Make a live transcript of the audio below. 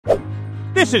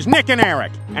This is Nick and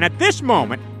Eric, and at this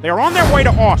moment, they are on their way to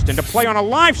Austin to play on a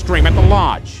live stream at the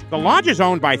Lodge. The Lodge is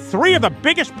owned by 3 of the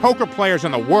biggest poker players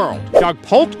in the world: Doug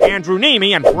Polk, Andrew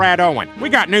Neeme, and Brad Owen. We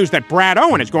got news that Brad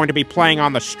Owen is going to be playing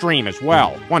on the stream as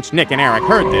well. Once Nick and Eric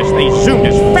heard this, they zoomed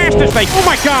as fast as they— Oh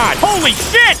my god! Holy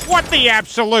shit! What the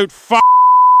absolute fuck?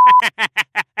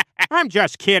 I'm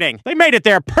just kidding. They made it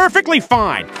there perfectly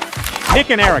fine. Nick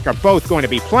and Eric are both going to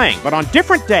be playing, but on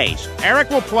different days. Eric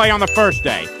will play on the first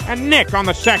day, and Nick on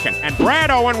the second, and Brad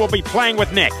Owen will be playing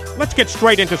with Nick. Let's get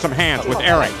straight into some hands with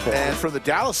Eric. And from the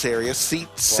Dallas area, seat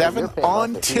 7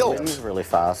 on tilt. Really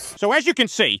fast. So as you can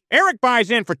see, Eric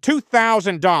buys in for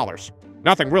 $2,000.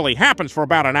 Nothing really happens for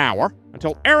about an hour,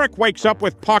 until Eric wakes up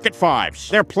with pocket fives.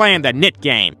 They're playing the nit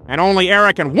game, and only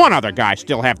Eric and one other guy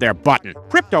still have their button.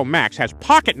 Crypto Max has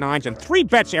pocket nines and 3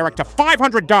 bets Eric to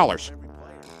 $500.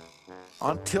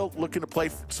 On tilt, looking to play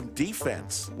some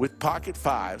defense with pocket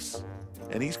fives,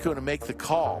 and he's going to make the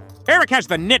call. Eric has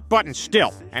the nit button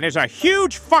still, and is a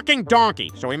huge fucking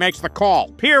donkey, so he makes the call.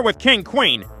 Pierre with King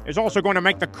Queen is also going to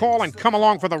make the call and come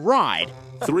along for the ride.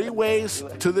 3 ways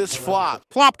to this flop.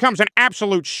 Flop comes an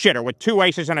absolute shitter with 2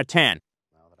 aces and a 10.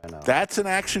 That's an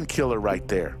action killer right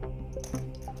there.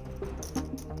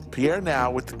 Pierre now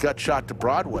with the gut shot to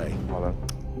Broadway.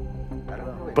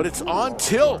 But it's on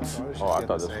tilt. Oh, I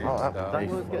thought this makes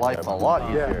life a lot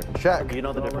easier. Check. You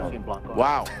know the difference between Blanco.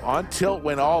 Wow, on tilt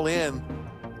went all in.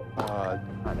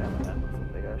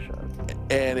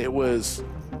 And it was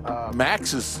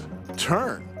Max's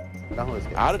turn.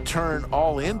 Out of turn,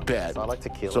 all in bet.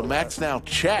 So Max now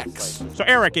checks. So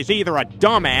Eric is either a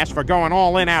dumbass for going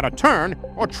all in out of turn,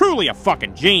 or truly a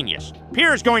fucking genius.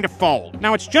 Pierre's going to fold.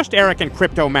 Now it's just Eric and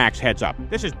Crypto Max heads up.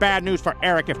 This is bad news for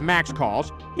Eric if Max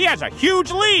calls. He has a huge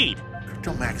lead.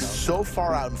 Crypto Max so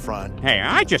far out in front. Hey,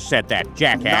 I just said that,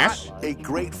 jackass. Not a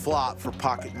great flop for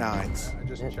pocket nines.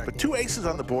 But 2 aces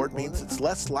on the board means it's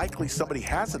less likely somebody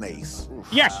has an ace.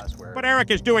 Yes, but Eric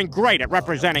is doing great at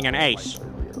representing an ace.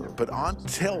 But on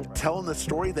tilt, telling the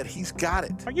story that he's got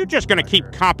it. Are you just gonna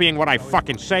keep copying what I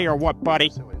fucking say or what,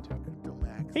 buddy?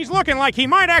 He's looking like he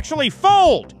might actually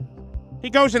fold. He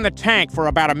goes in the tank for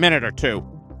about a minute or 2.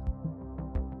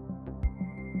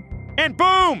 And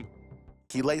boom!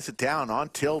 He lays it down on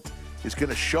tilt. He's going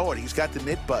to show it. He's got the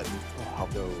nit button. I'll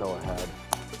go ahead.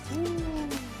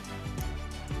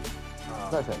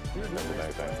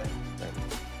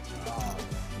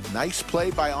 Nice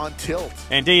play by on tilt.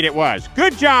 Indeed it was.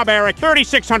 Good job, Eric.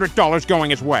 $3,600 going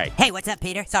his way. Hey, what's up,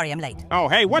 Peter? Sorry I'm late. Oh,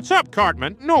 hey, what's up,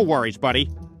 Cartman? No worries, buddy.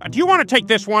 Do you want to take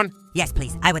this one? Yes,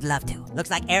 please. I would love to.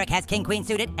 Looks like Eric has King Queen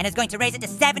suited and is going to raise it to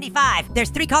 75. There's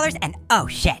 3 callers and oh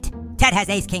shit. Ted has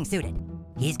Ace King suited.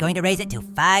 He's going to raise it to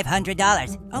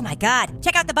 $500. Oh my god.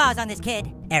 Check out the bars on this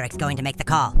kid. Eric's going to make the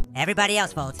call. Everybody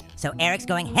else folds, so Eric's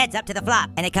going heads up to the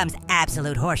flop, and it comes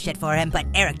absolute horseshit for him, but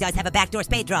Eric does have a backdoor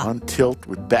spade draw. On tilt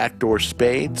with backdoor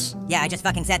spades. Yeah, I just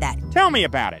fucking said that. Tell me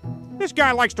about it. This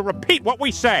guy likes to repeat what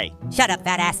we say. Shut up,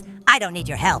 fat ass. I don't need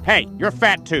your help. Hey, you're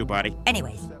fat too, buddy.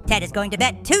 Anyways, Ted is going to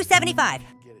bet $275.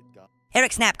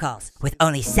 Eric snap calls with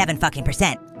only 7 fucking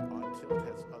percent.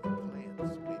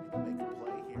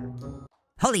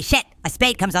 Holy shit, a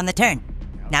spade comes on the turn.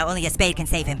 Now only a spade can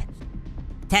save him.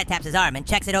 Ted taps his arm and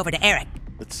checks it over to Eric.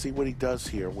 Let's see what he does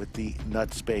here with the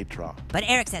nut spade draw. But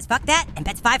Eric says fuck that and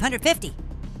bets $550.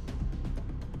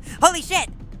 Holy shit!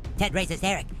 Ted raises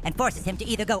Eric and forces him to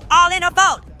either go all in or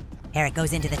fold. Eric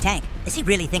goes into the tank. Is he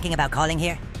really thinking about calling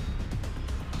here?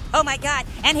 Oh my god,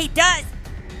 and he does!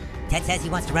 Ted says he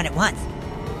wants to run it once.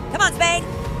 Come on, spade!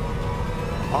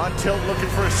 On tilt looking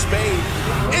for a spade.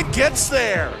 It gets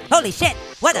there! Holy shit,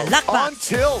 what a luck On box!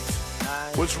 tilt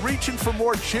was reaching for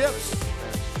more chips.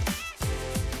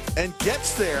 And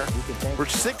gets there for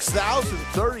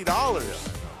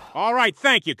 $6,030. All right,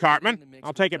 thank you, Cartman.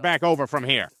 I'll take it back over from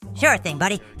here. Sure thing,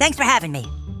 buddy. Thanks for having me.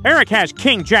 Eric has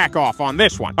King Jack off on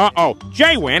this one. Uh-oh,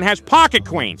 J-Win has pocket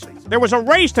queens. There was a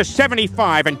raise to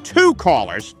 75 and 2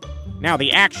 callers. Now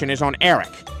the action is on Eric.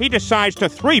 He decides to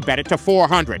 3-bet it to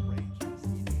 400.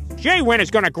 J-Win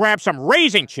is going to grab some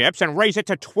raising chips and raise it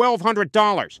to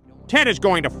 $1,200. Ted is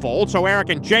going to fold, so Eric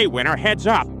and J-Win are heads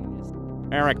up.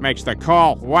 Eric makes the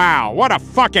call. Wow, what a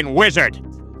fucking wizard!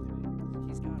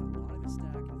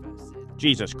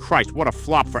 Jesus Christ, what a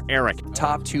flop for Eric.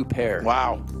 Top 2 pair.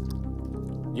 Wow.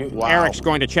 Wow. Eric's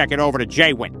going to check it over to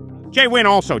J-Win. J-Win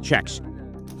also checks.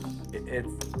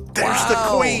 There's the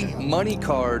queen. Money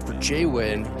card for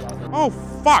J-Win. Oh,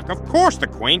 fuck, of course the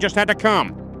queen just had to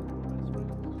come.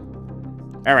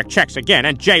 Eric checks again,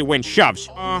 and J-Win shoves.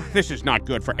 This is not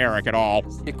good for Eric at all.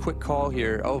 A quick call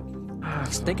here. Oh,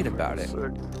 he's thinking about it.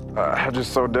 I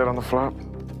just so dead on the flop.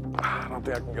 I don't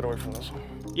think I can get away from this one.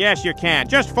 Yes, you can.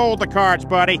 Just fold the cards,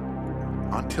 buddy.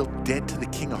 On tilt dead to the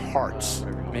king of hearts.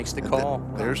 Makes the call.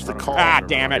 There's the call. Ah,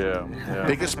 damn it. Yeah.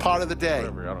 Biggest pot of the day.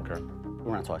 Whatever, I don't care.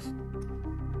 We're on twice.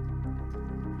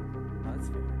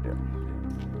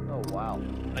 Oh, wow.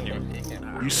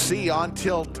 You see on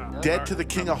tilt dead to the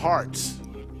king of hearts.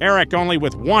 Eric only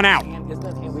with one out. Isn't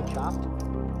that hand we chopped?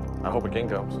 I hope a king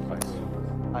comes. Nice.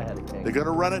 I had a king. They're going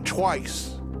to run it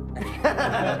twice.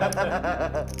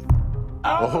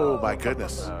 Oh, my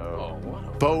goodness.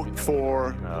 Boat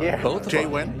for Both of Jay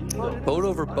them. Win. Boat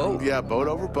over boat. Yeah, boat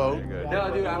over boat.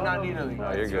 No, dude, I'm not needing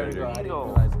No, you're good. You're good.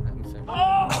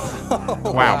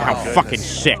 Wow, how fucking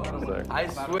sick. I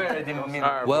swear I didn't mean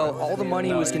Well, all the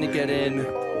money was going to get in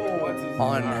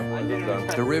on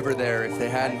the river there if they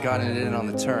hadn't gotten it in on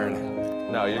the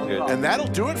turn. No, you're good. And that'll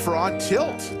do it for on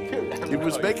tilt. He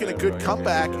was making a good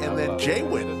comeback, and then Jay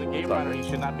Win.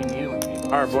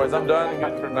 All right, boys, I'm done.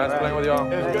 Nice playing with y'all.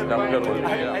 Have a good one.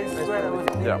 I swear that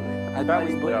was. Yeah. I thought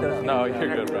we split it up. No,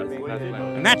 you're good, bro. Nice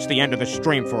playing. And that's the end of the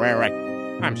stream for Eric.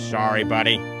 I'm sorry,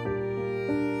 buddy.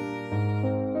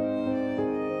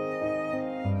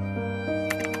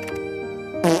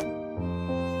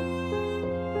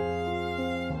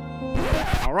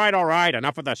 All right,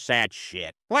 enough of the sad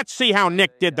shit. Let's see how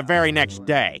Nick did the very next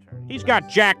day. He's got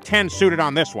Jack 10 suited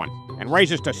on this one, and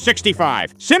raises to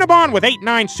 65. Cinnabon with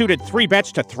 8-9 suited 3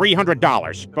 bets to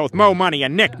 $300. Both Mo Money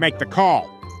and Nick make the call.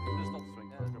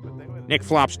 Nick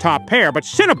flops top pair, but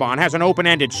Cinnabon has an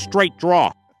open-ended straight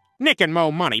draw. Nick and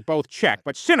Mo Money both check,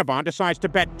 but Cinnabon decides to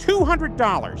bet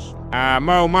 $200.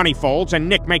 Mo Money folds, and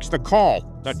Nick makes the call.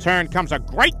 The turn comes a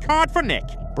great card for Nick.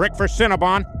 Brick for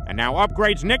Cinnabon, and now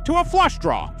upgrades Nick to a flush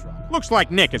draw. Looks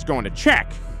like Nick is going to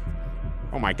check.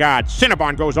 Oh my God,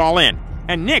 Cinnabon goes all in,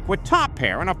 and Nick with top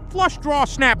pair and a flush draw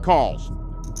snap calls.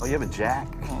 Oh, you have a jack?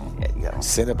 Yeah, you got one.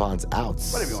 Cinnabon's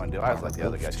outs. Whatever you want to do. I just let the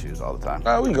other guy choose all the time.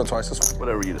 We can go twice. That's fine.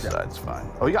 Whatever you decide is fine.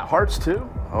 Oh, you got hearts too?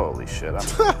 Holy shit. Why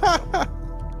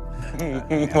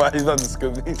he's not the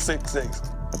Scooby?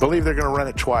 6-6. I believe they're going to run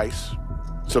it twice.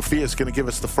 Sophia's going to give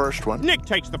us the first one. Nick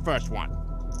takes the first one.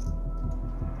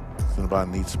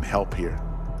 Cinnabon needs some help here.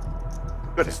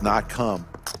 Does not come.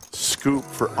 Scoop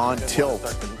for on tilt.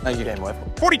 Thank you, Game Wife.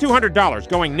 $4,200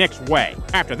 going Nick's way.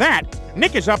 After that,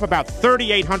 Nick is up about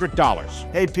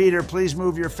 $3,800. Hey, Peter, please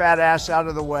move your fat ass out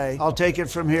of the way. I'll take it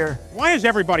from here. Why is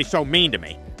everybody so mean to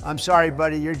me? I'm sorry,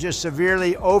 buddy. You're just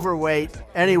severely overweight.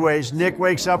 Anyways, Nick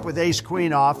wakes up with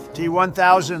ace-queen off.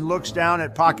 T1000 looks down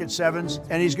at pocket sevens,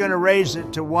 and he's going to raise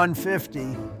it to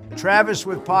 150. Travis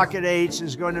with pocket eights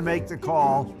is going to make the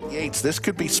call. Yates, this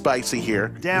could be spicy here.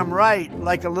 Damn right,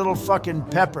 like a little fucking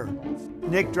pepper.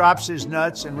 Nick drops his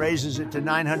nuts and raises it to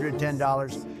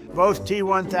 $910. Both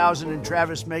T1000 and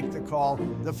Travis make the call.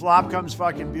 The flop comes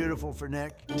fucking beautiful for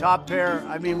Nick. Top pair,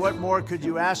 I mean, what more could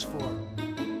you ask for?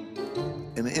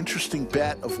 An interesting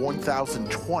bet of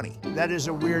 1,020. That is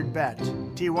a weird bet.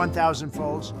 T1000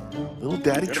 folds. Little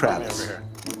Daddy Travis.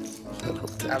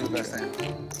 Have the best hand.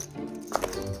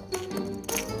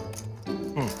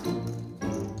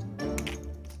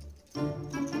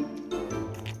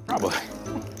 Probably.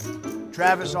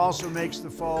 Travis also makes the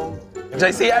fold.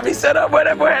 JC had me set up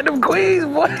whatever had them queens,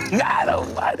 boy. God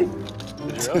almighty.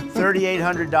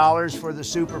 $3,800 for the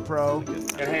Super Pro.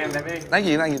 Good hand, baby. Thank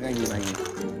you.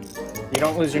 You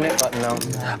don't lose your knit button, though.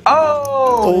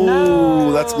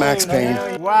 Oh, that's Max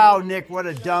Payne. Wow, Nick, what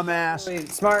a dumbass.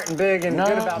 Smart and big and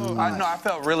good about I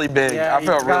felt really big. Yeah, I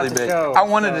felt you got really to big. show, I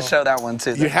wanted to so- show that one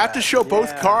too. You have to show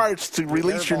both cards to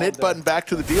release your knit button back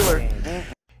to the dealer.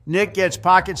 Nick gets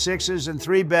pocket sixes and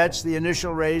 3 bets, the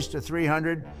initial raise to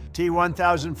 300.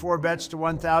 T1000 4 bets to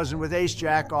 1,000 with ace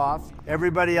jack off.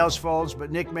 Everybody else folds, but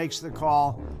Nick makes the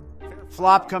call.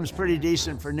 Flop comes pretty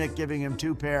decent for Nick, giving him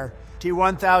 2 pair.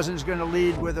 T1000 is going to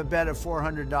lead with a bet of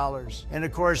 $400. And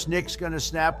of course, Nick's going to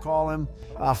snap call him.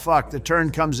 The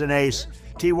turn comes an ace.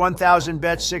 T1000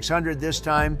 bets 600 this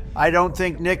time. I don't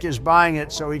think Nick is buying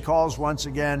it, so he calls once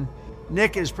again.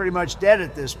 Nick is pretty much dead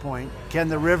at this point. Can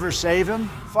the river save him?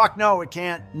 Fuck no, it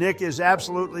can't. Nick is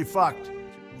absolutely fucked.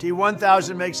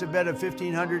 T1000 makes a bet of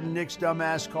 1,500 and Nick's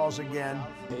dumbass calls again.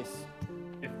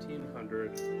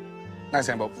 1,500. Nice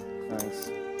hand, Bo. Nice.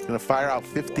 Gonna fire out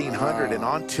 1,500 and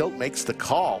on tilt makes the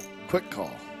call. Quick call.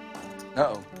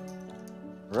 Uh-oh.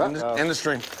 In the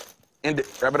stream. End it.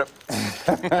 Wrap it up.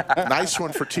 Nice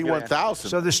one for T1000.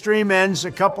 So the stream ends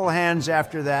a couple hands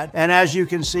after that. And as you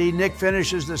can see, Nick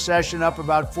finishes the session up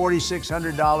about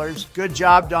 $4,600. Good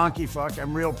job, Donkey Fuck.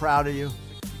 I'm real proud of you.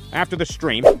 After the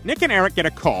stream, Nick and Eric get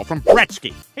a call from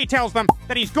Gretzky. He tells them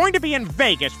that he's going to be in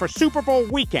Vegas for Super Bowl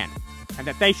weekend and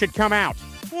that they should come out.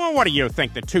 Well, what do you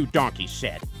think the two donkeys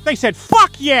said? They said,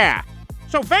 fuck yeah!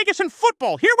 So Vegas and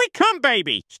football, here we come,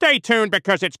 baby. Stay tuned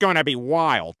because it's going to be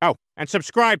wild. Oh, and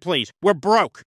subscribe, please. We're broke.